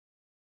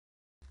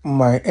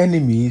My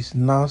enemies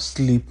now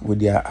sleep with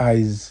their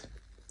eyes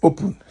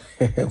open,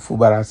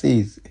 Fubara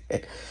says.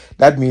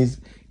 That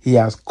means he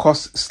has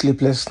caused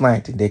sleepless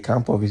night in the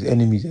camp of his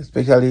enemies,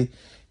 especially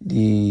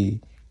the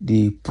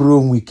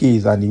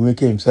pro-Wikis and the Wike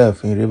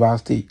himself in River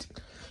State.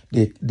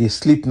 They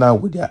sleep now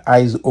with their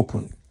eyes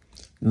open,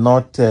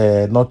 not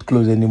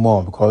closed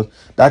anymore, because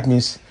that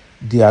means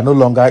they are no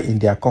longer in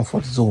their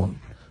comfort zone.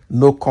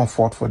 No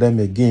comfort for them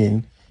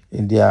again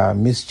in their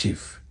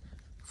mischief.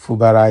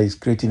 Fubara is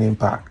creating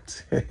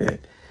impact.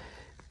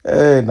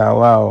 Hey, now,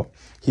 wow.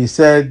 He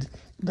said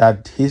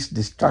that his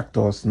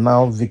distractors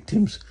now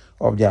victims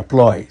of their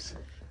ploys.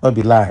 Not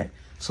be lie.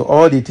 So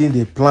all the things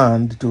they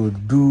planned to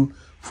do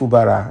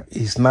Fubara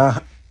is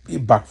now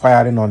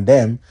backfiring on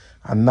them,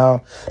 and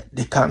now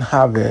they can't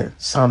have a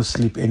sound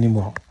sleep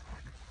anymore.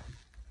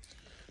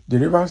 The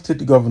Rivers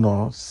State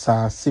Governor,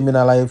 Sir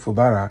Siminalayi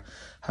Fubara,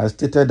 has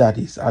stated that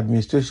his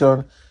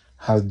administration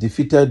has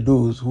defeated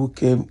those who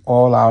came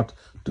all out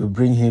to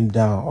bring him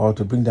down or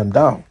to bring them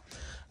down,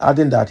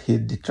 adding that his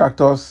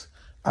detractors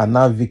are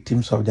now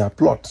victims of their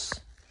plots.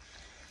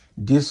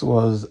 This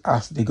was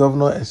as the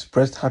governor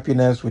expressed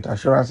happiness with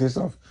assurances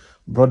of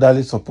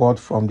brotherly support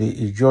from the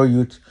Ijaw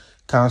Youth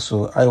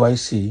Council,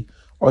 IYC,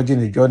 urging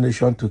the Ijaw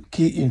nation to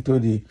key into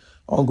the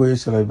ongoing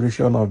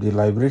celebration of the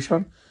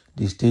liberation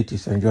the state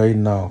is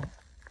enjoying now.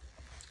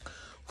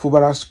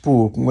 Fubara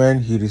spoke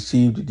when he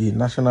received the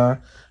national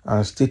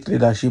and state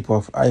leadership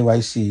of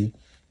IYC,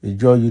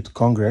 Ijaw Youth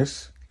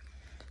Congress,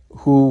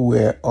 who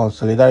were on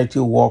solidarity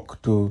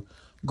walk to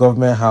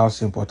Government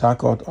House in Port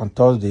Harcourt on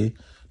Thursday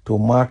to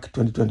mark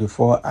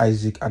 2024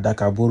 Isaac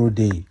Adakaboro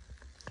Day.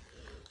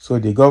 So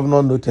the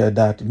governor noted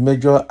that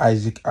Major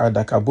Isaac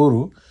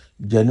Adakaboro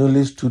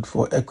genuinely stood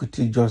for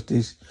equity,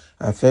 justice,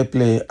 and fair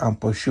play and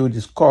pursued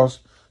his cause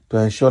to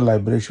ensure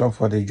liberation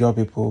for the Ijaw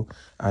people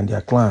and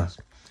their clans.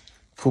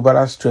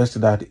 Fubara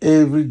stressed that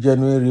every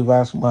genuine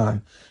Rivers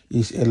man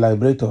is a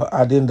liberator,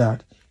 adding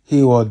that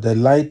he was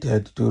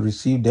delighted to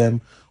receive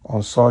them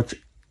on such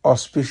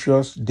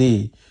auspicious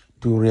day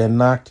to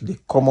reenact the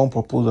common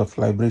purpose of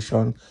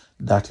liberation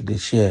that they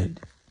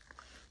shared.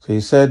 So he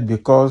said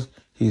because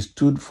he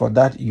stood for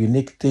that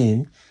unique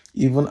thing,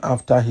 even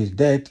after his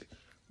death,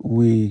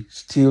 we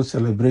still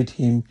celebrate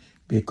him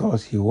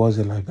because he was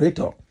a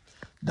liberator.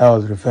 That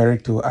was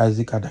referring to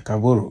Isaac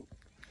Adakaboro.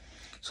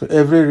 So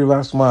every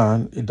Rivers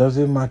man, it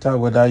doesn't matter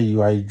whether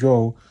you are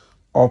Ijaw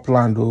or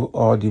Plando,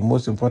 or the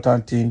most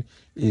important thing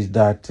is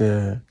that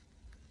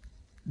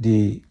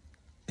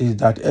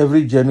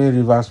every genuine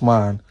Rivers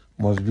man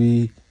must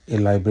be a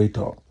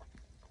liberator.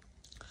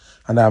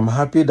 And I'm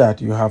happy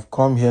that you have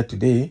come here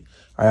today.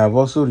 I have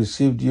also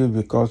received you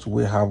because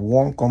we have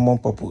one common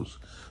purpose,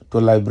 to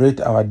liberate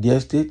our dear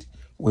state.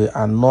 We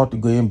are not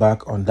going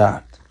back on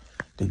that.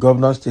 The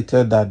governor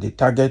stated that the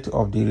target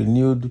of the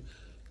renewed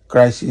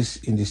crisis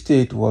in the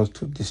state was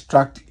to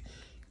distract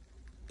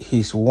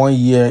his 1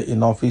 year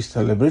in office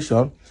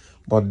celebration,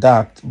 but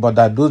that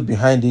those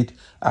behind it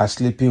are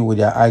sleeping with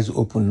their eyes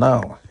open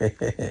now.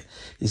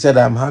 He said,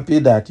 I'm happy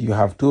that you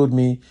have told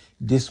me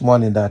this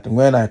morning that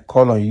when I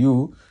call on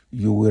you,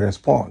 you will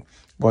respond.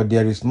 But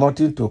there is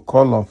nothing to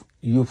call on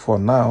you for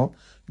now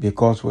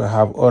because we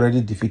have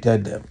already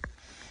defeated them.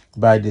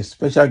 By the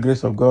special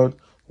grace of God,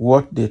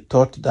 what they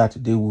thought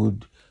that they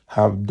would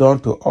have done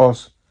to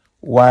us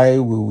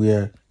while we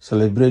were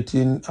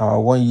celebrating our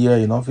 1 year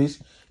in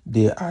office,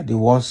 they are the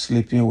ones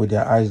sleeping with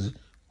their eyes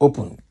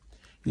open.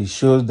 It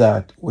shows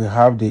that we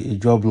have the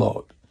Ijaw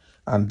blood,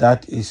 and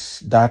that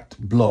is that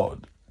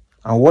blood.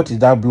 And what is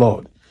that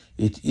blood?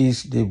 It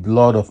is the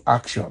blood of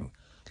action.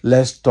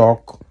 Let's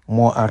talk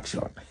more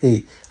action.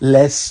 Hey,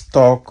 let's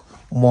talk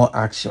more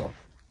action.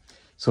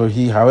 So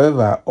he,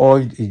 however,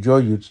 urged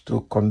Ijaw youth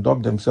to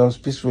conduct themselves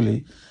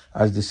peacefully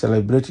as they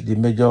celebrate the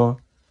major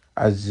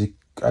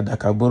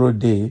Adakaboro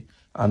Day,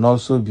 and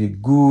also be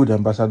good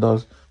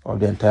ambassadors of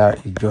the entire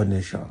Ijaw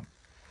nation.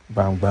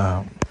 Bam,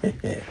 bam.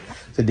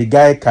 So the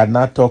guy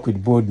cannot talk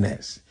with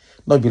boldness.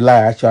 Not be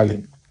lie,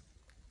 actually.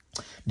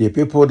 The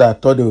people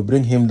that thought they would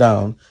bring him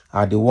down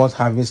are the ones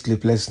having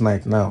sleepless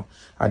night now,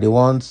 are the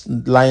ones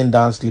lying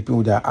down sleeping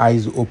with their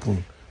eyes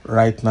open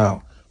right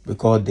now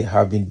because they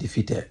have been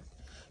defeated.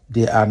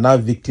 They are now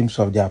victims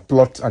of their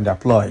plots and their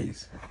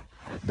ploys.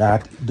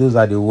 Those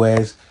are the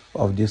words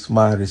of this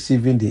man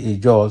receiving the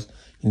Ijaws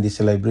in the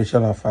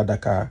celebration of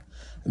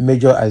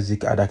Major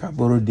Isaac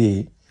Adakaboro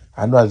Day.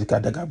 I know Isaac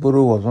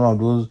Adakaboro was one of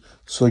those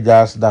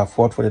soldiers that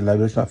fought for the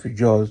liberation of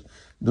Ijaws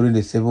during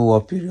the Civil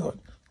War period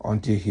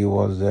until he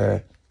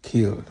was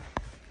killed.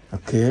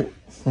 Okay.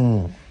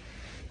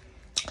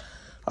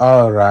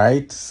 All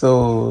right.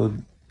 So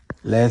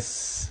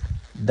let's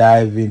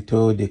dive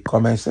into the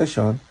comment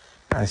section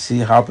and see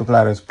how people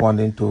are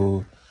responding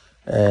to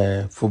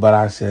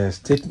Fubara's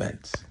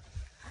statements.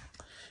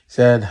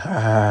 Said,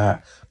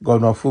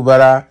 Governor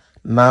Fubara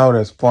now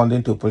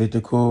responding to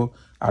political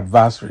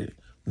adversary.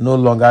 No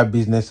longer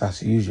business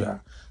as usual.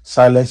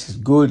 Silence is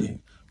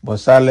golden, but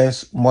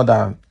silence more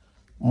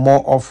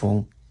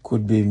often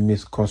could be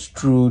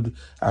misconstrued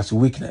as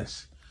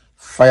weakness.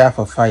 Fire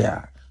for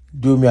fire.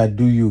 Do me, I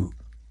do you.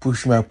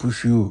 push me, I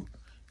push you,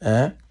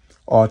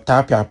 or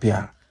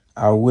tapia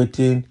are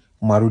waiting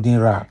marauding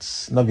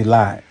rats. Not be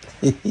lie.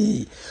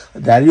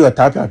 That your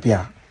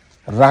tapia,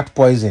 rat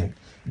poison.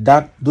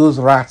 Those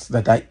rats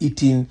that are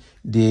eating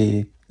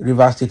the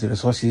River State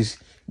resources,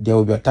 there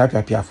will be a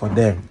tapia for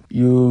them.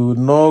 You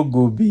no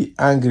go be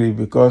angry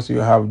because you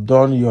have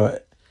done your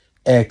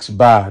ex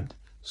bad.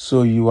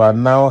 So you are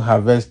now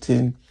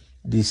harvesting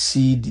the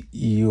seed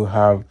you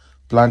have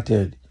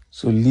planted.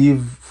 So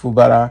leave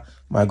Fubara,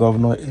 my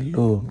governor,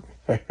 alone.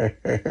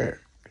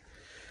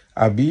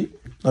 Abi,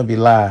 not be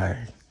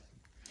lie.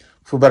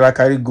 Fubara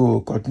carry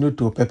go, continue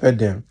to pepper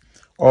them.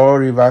 All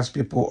Rivers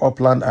people,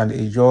 Upland and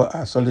Ejo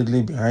are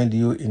solidly behind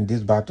you in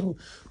this battle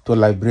to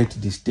liberate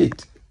the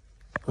state.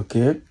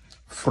 Okay?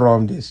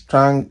 From the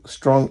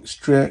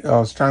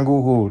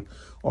stranglehold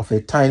of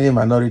a tiny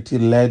minority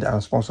led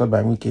and sponsored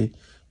by Wike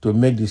to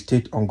make the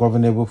state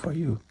ungovernable for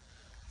you.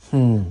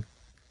 Do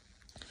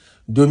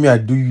me, I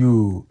do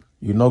you.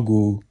 You no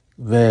go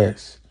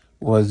verse.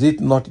 Was it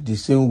not the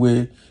same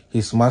way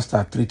his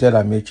master treated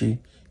Amechi,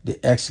 the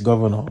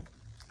ex-governor?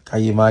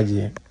 Can you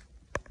imagine?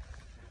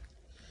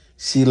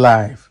 See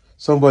life.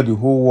 Somebody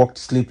who walked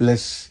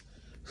sleeplessness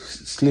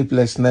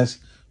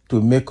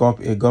to make up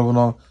a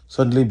governor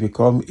suddenly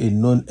become a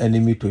known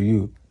enemy to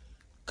you.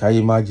 Can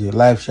you imagine?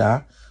 Life,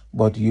 sha?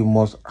 But you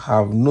must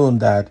have known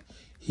that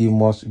he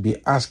must be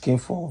asking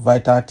for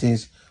vital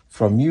things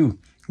from you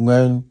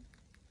when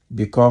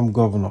become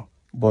governor.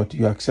 But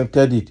you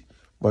accepted it.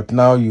 But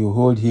now you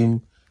hold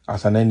him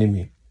as an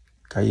enemy.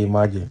 Can you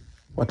imagine?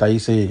 What are you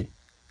saying?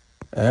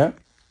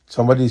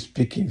 Somebody is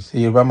speaking. Say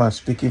Yoruba man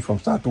speaking from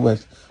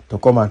Southwest to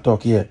come and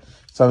talk here.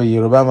 Some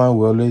Yoruba man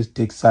will always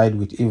take side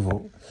with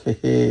evil.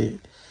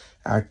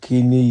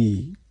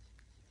 Akini.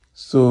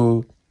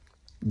 So,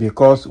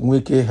 because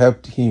Wike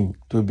helped him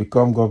to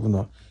become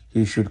governor,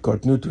 he should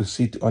continue to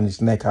sit on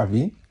his neck, have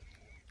he?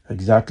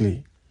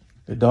 Exactly.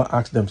 They don't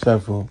ask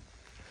themselves,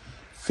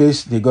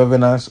 face the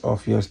governance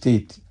of your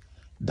state.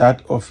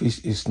 That office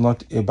is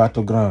not a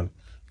battleground.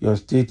 Your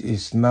state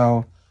is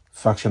now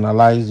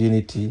factionalized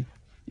unity.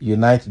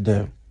 Unite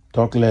them.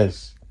 Talk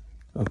less.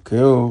 Okay.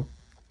 So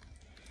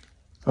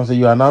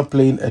you are now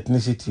playing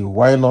ethnicity.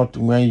 Why not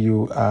when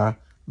you are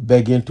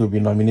begging to be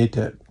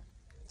nominated?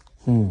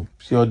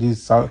 See all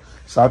these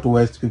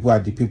Southwest people are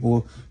the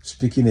people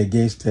speaking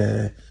against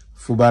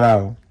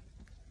Fubara.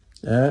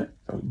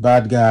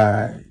 Bad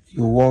guy.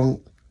 You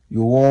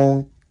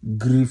won't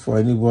grieve for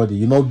anybody.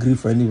 You not grieve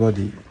for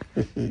anybody.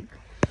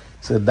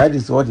 So that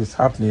is what is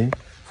happening.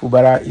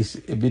 Fubara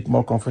is a bit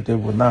more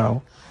comfortable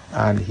now,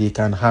 and he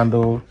can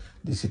handle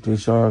the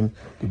situation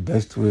the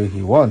best way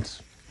he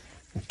wants.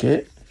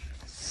 Okay.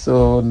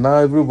 So now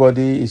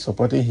everybody is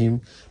supporting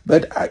him.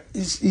 But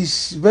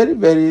it's very,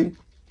 very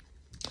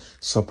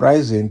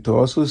surprising to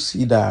also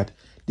see that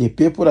the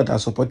people that are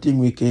supporting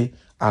Wike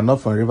are not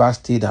from River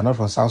State, they are not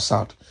from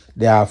South.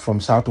 They are from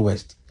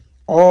Southwest.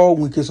 All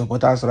Wike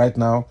supporters right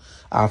now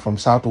are from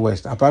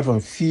Southwest, apart from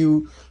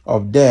few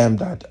of them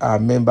that are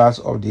members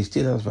of the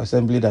State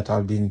Assembly that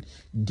have been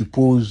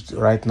deposed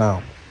right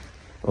now.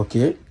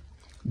 Okay?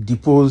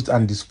 Deposed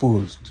and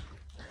disposed.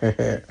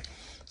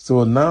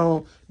 So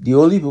now, the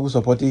only people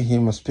supporting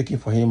him and speaking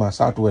for him are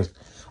Southwest.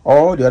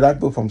 All the other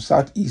people from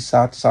Southeast,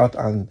 South,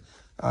 and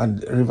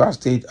River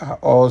State are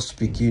all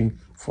speaking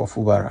for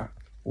Fubara.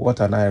 What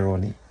an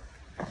irony.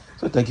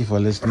 So thank you for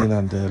listening,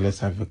 and let's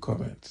have your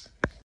comments.